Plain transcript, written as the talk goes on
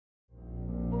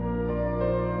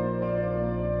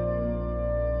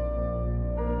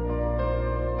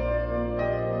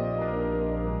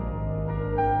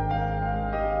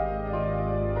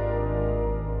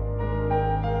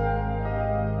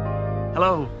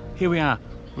Hello, here we are.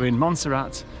 We're in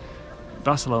Montserrat,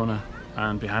 Barcelona,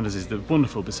 and behind us is the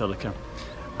wonderful Basilica.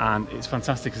 And it's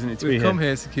fantastic, isn't it, to be here? We've come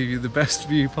here to give you the best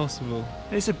view possible.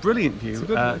 It's a brilliant view.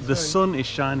 The sun is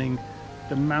shining,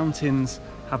 the mountains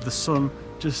have the sun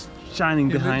just shining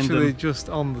behind them. Literally just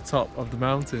on the top of the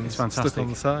mountains. It's fantastic. Stuck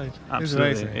on the side. Absolutely.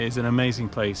 It's amazing. It is an amazing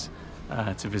place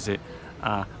to visit,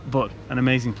 but an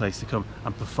amazing place to come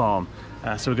and perform.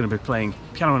 So we're going to be playing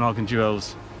piano and organ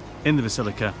duos in the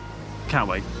Basilica. Can't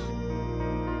wait.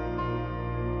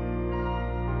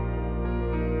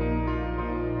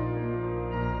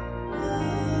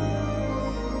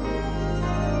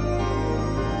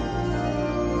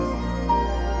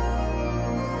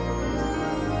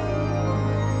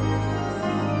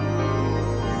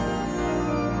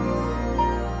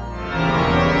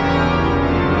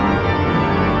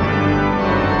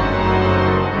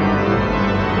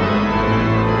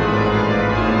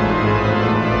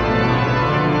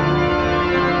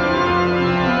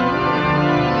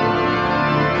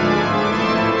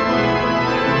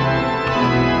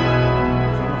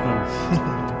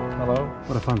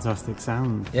 Fantastic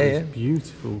sound. It's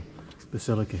beautiful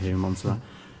Basilica here in Montserrat.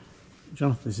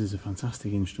 Jonathan, this is a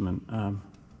fantastic instrument.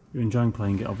 You're enjoying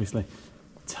playing it, obviously.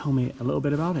 Tell me a little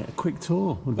bit about it. A quick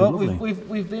tour would be lovely.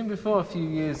 We've been before a few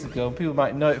years ago. People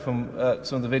might know it from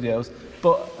some of the videos,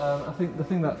 but I think the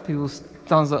thing that people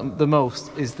stands out the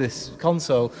most is this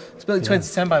console. It's built in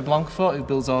 2010 by Blancafort, who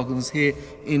builds organs here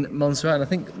in Montserrat, and I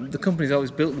think the company's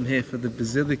always built them here for the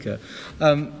Basilica.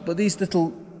 But these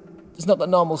little, it's not the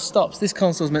normal stops. This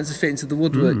console's meant to fit into the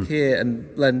woodwork here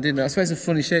and blend in. I suppose it's a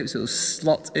funny shape, so it'll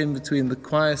slot in between the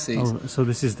choir seats. Oh, so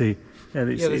this is the...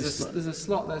 there's a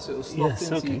slot there, so it'll slot in,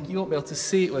 so you won't be able to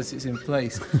see it once it's in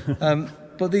place.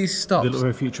 But these stops... They look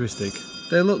very futuristic.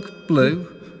 They look blue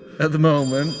at the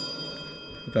moment.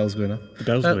 The bell's going off. The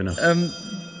bell's going off.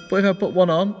 But if I put one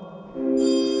on,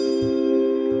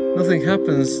 nothing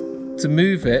happens to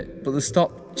move it, but the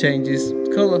stop changes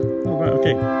colour. Oh, right,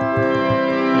 okay.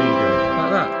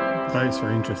 It's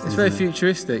very interesting. It's very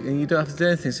futuristic, and you don't have to do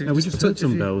anything. So we just heard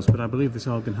some bells, but I believe this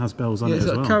organ has bells on it as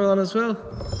well. Yeah, it's got a carol on as well.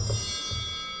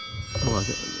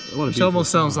 Oh, which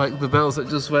almost sounds like the bells that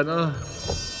just went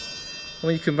off.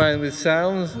 When you combine them with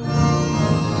sounds,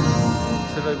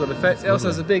 it's a very good effect. It also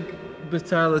has a big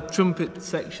Bidart trumpet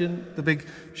section, the big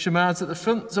chamades at the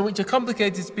front, so which are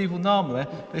complicated to people normally.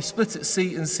 They split at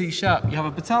C and C sharp. You have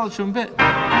a Bidart trumpet,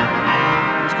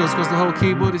 which goes across the whole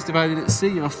keyboard, it's divided at C.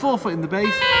 You have a 4-foot in the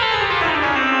bass.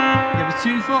 You have a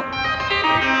 2-foot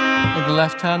in the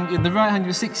left hand. In the right hand, you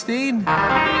have a 16. You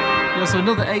also have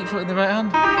another 8-foot in the right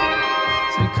hand.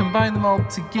 So you combine them all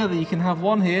together, you can have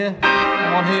one here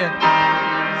and one here.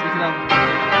 So you can have...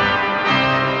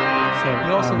 So,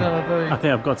 you also have a very... I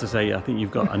think I've got to say, I think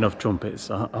you've got enough trumpets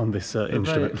on this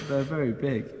instrument. They're very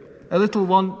big. A little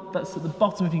one that's at the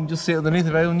bottom, if you can just see it underneath,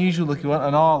 a very unusual looking one,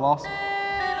 an Arlos.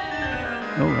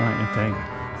 Oh, right, okay.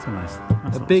 It's a nice...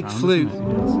 A big flute.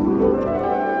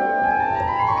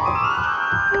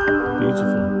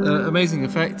 Beautiful. Amazing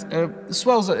effect.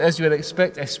 Swells as you would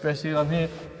expect, especially on here.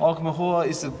 Organ Major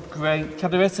is a great.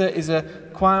 Caderetta is a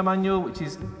choir manual which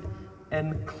is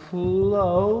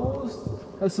enclosed.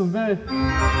 Has some very.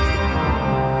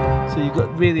 So you've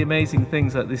got really amazing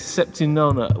things like this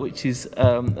Septinona, which is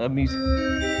a music.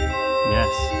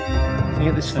 Yes. So you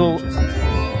get this full,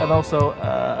 and also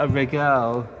a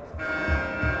regale.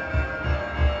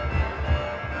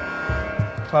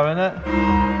 Clarinet.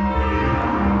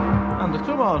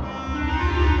 Come on.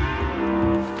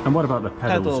 And what about the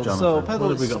pedals, Jonathan? So what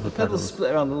have we got for pedals? Pedals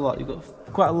Split around a lot. You've got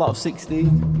quite a lot of 16,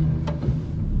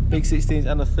 big 16s,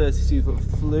 and a 32-foot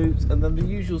flute, and then the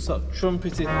usual sort of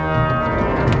trumpeting. So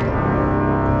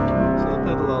the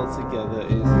pedal altogether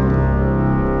is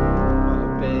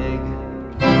quite big.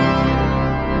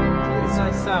 It's a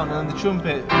nice sound, and then the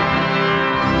trumpet.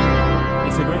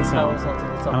 It's a great sound,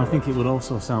 and I think it would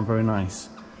also sound very nice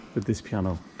with this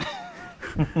piano.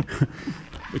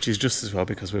 Which is just as well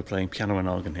because we're playing piano and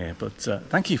organ here. But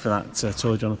thank you for that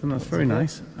tour, Jonathan. That's very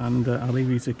nice. And I'll leave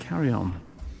you to carry on.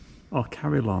 Or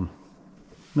carry on.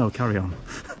 No, carry on.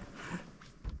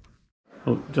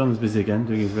 Oh, John's busy again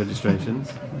doing his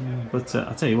registrations. But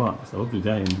I'll tell you what, it's a lovely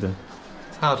day. And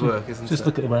it's hard work, isn't it? Just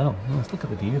look at let's look at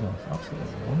the view though. It's absolutely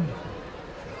wonderful.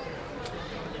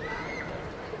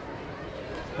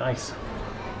 Nice.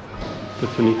 The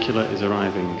funicular is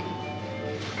arriving.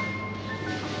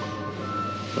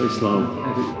 Very slow.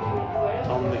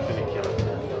 On the funicular.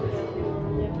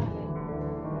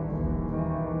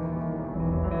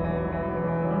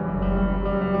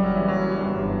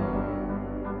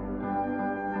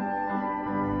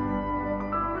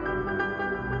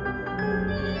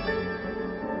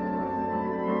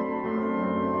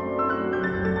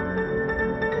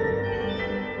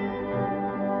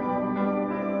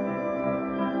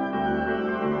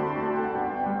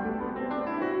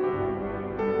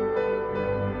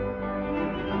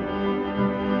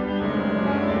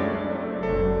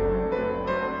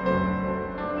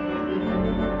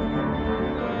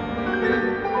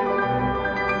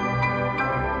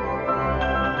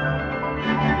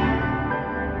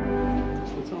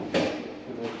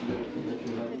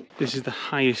 This is the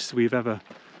highest we've ever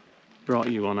brought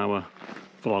you on our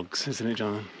vlogs, isn't it,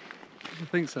 Jonathan? I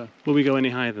think so. Will we go any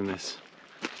higher than this?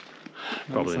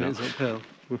 Probably not. It's uphill.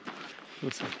 We'll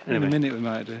see. Anyway, In a minute we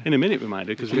might do. In a minute we might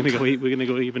do, because we're going to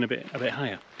go even a bit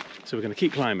higher. So we're going to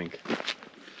keep climbing.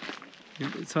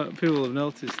 People have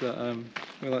noticed that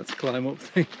we like to climb up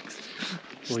things.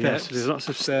 Well, yes, there's lots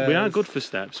of steps. We are good for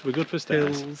steps. We're good for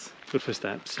stairs. Hills. Good for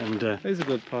steps. And Here's a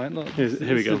good point. Look, here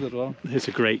we go. A good one. Here's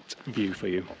a great view for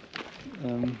you.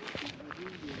 We'll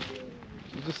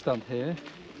just stand here.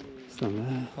 Stand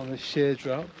there. On this sheer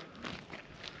drop.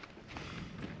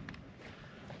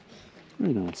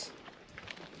 Very nice.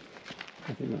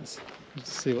 I think that's Just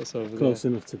to see what's over close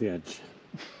there. enough to the edge.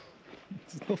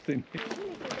 There's nothing here.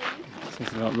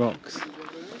 Something about rocks.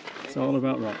 It's all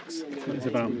about rocks. It's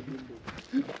about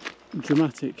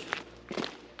dramatic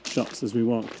shots as we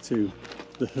walk to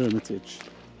the Hermitage.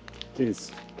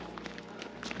 Is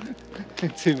In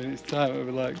 2 minutes time it'll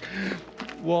be like,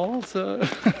 water.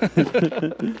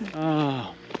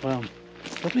 oh, well,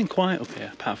 it's not been quiet up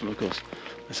here, apart from, of course,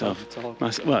 myself.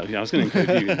 Well, yeah, I was going to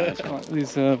include you in that as well.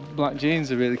 These black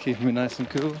jeans are really keeping me nice and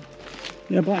cool.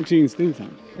 Yeah, black jeans do that.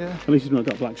 Yeah. At least you've not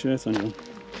got black shirts on you.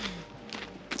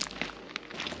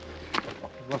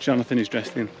 Jonathan is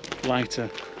dressed in lighter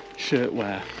shirt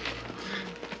wear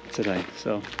today,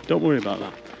 so don't worry about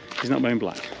that. He's not wearing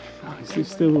black. Oh, there's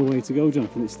still a way to go,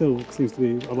 Jonathan. It still seems to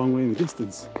be a long way in the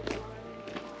distance.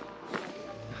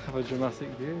 Have a dramatic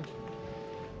view.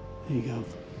 There you go.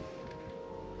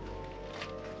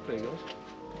 Pretty good.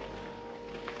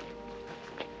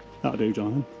 That'll do,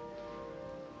 Jonathan.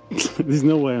 There's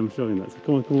no way I'm showing that. So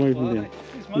come on, come away from the edge.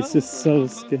 It's just so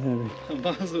scary. I'm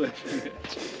miles away from the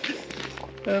edge.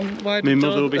 Why did My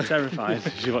mother will be terrified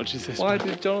if she watches this. Why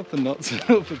did Jonathan not turn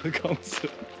up for the concert?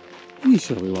 You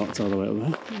sure we walked all the way up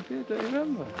there? You did, don't you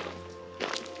remember?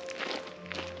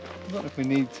 I don't know if we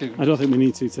need to. I don't think we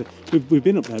need to. We've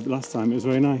been up there, but last time it was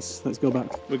very nice. Let's go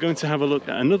back. We're going to have a look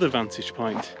at another vantage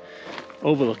point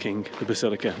overlooking the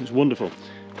Basilica. It's wonderful.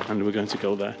 And we're going to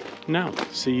go there now.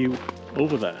 See you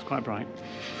over there. Quite bright.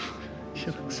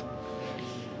 It's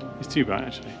too bright,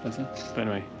 actually. But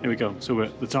anyway, here we go. So we're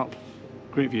at the top.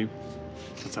 Great view.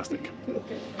 Fantastic.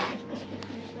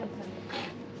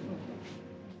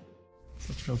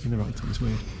 Stop stroking the rock, it's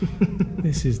weird.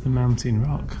 This is the Mountain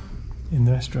Rock in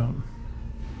the restaurant.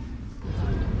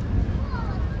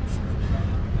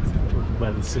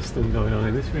 Weather system going on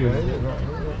in this room.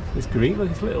 It's green,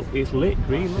 look, it's lit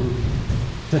green.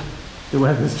 Look. The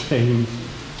weather's changed.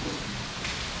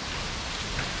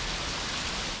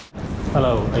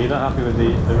 Hello, are you not happy with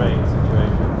the rain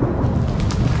situation?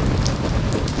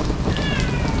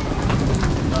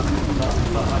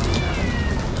 Not happy.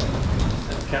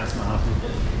 The cat's not happy.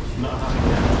 Not happy.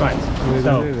 Right,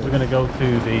 so we're going to go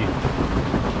to the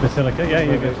Basilica. Yeah,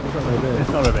 you're good. It's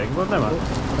not very big, but never mind.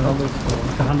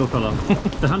 The handle fell off.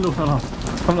 The handle fell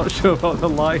off. I'm not sure about the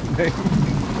lighting. I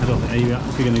don't think, are you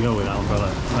actually going to go with that umbrella?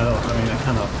 I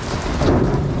cannot.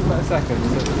 Wait a second,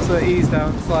 so ease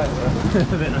down slightly.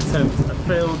 A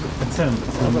failed attempt.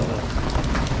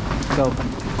 So,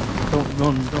 don't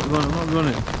run, I'm not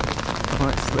running.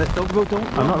 Right, slip. Don't.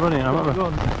 I'm not running, I'm not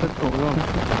running. Don't run.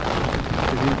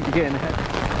 You're getting ahead.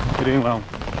 You're doing well.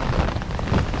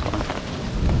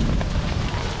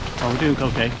 Well, we're doing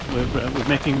okay. We're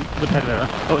making good headway.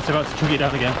 Oh, it's about to chug it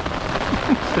down again.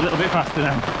 Just a little bit faster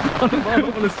now. I'm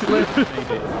not going to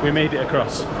slip. We made it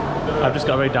across. I've just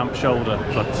got a very damp shoulder,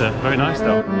 but very nice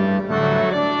though.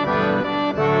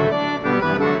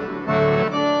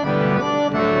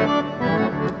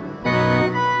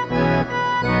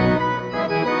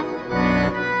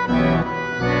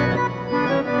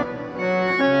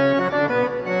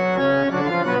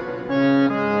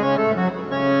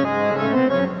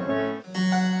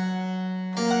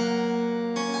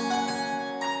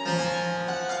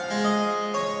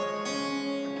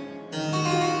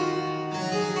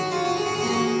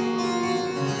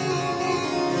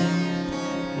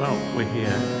 We're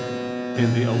here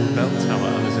in the old bell tower,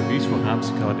 and there's a beautiful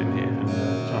harpsichord in here, and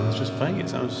John's just playing it.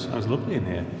 Sounds lovely in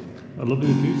here. A lovely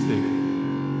acoustic.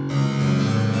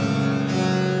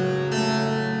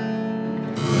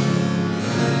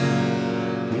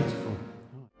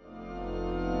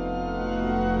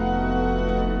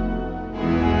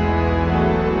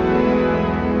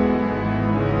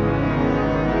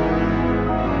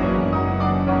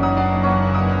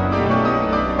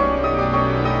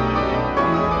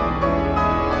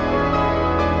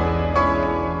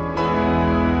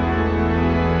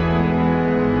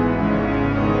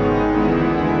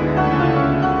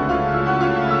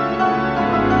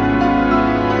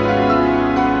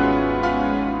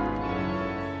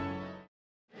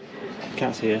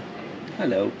 here.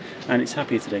 Hello. And it's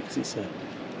happier today because it's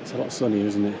a lot sunnier,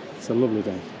 isn't it? It's a lovely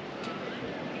day.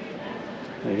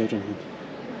 There you go, Jonathan.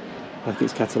 I think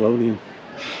it's Catalonia.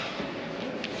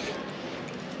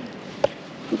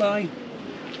 Goodbye.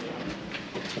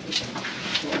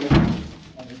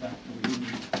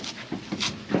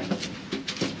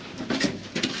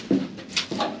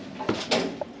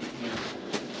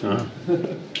 Ah.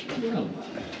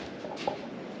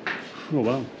 Oh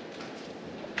wow.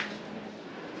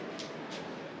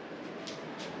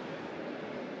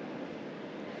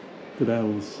 The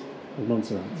Bells of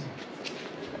Montserrat.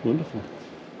 Wonderful.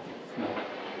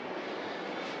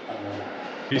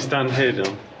 You stand here,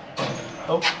 Don.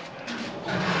 Oh.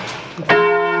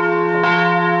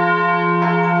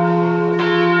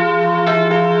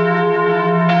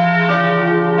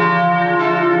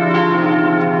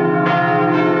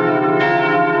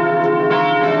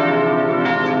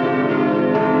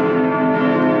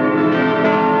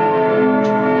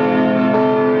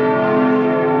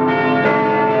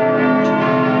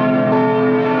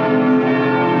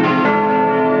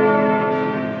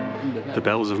 The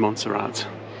Bells of Montserrat.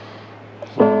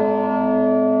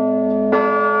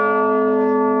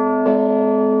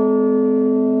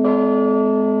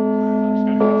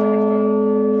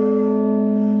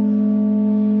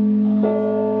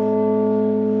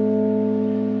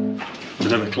 I've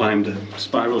never climbed a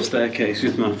spiral staircase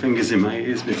with my fingers in my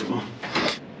ears before.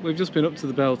 We've just been up to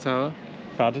the bell tower.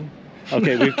 Pardon?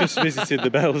 Okay, we've just visited the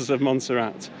Bells of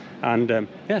Montserrat, and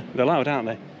yeah, they're loud, aren't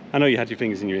they? I know you had your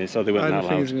fingers in your ears, so they weren't that loud.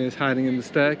 Fingers in your ears hiding in the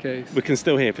staircase. We can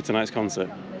still hear for tonight's concert.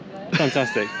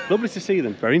 Fantastic. Lovely to see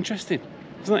them. Very interesting.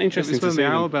 Isn't that interesting to see them?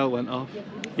 When the hour bell went off.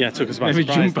 Yeah, it took us by Maybe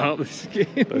surprise. jump out the skin.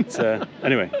 But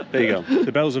anyway, there you go.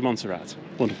 The Bells of Montserrat.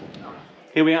 Wonderful.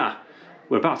 Here we are.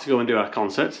 We're about to go and do our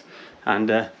concert,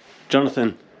 and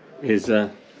Jonathan is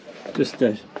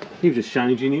you've just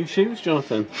shined your new shoes,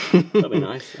 Jonathan. That'll be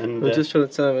nice. And I'm just trying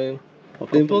to tell you.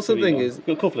 The important thing is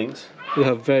you've got cufflinks. We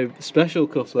have very special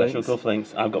cufflinks. Special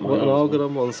cufflinks. I've got mine. An organ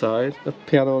on one side, a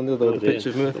piano on the other, with a picture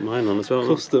of me. I've got mine on as well.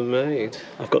 Custom made.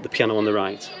 I've got the piano on the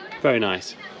right. Very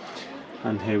nice.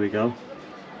 And here we go.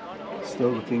 Still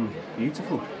looking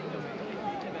beautiful.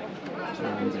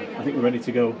 And I think we're ready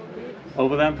to go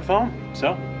over there and perform.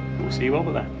 So we'll see you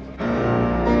over there.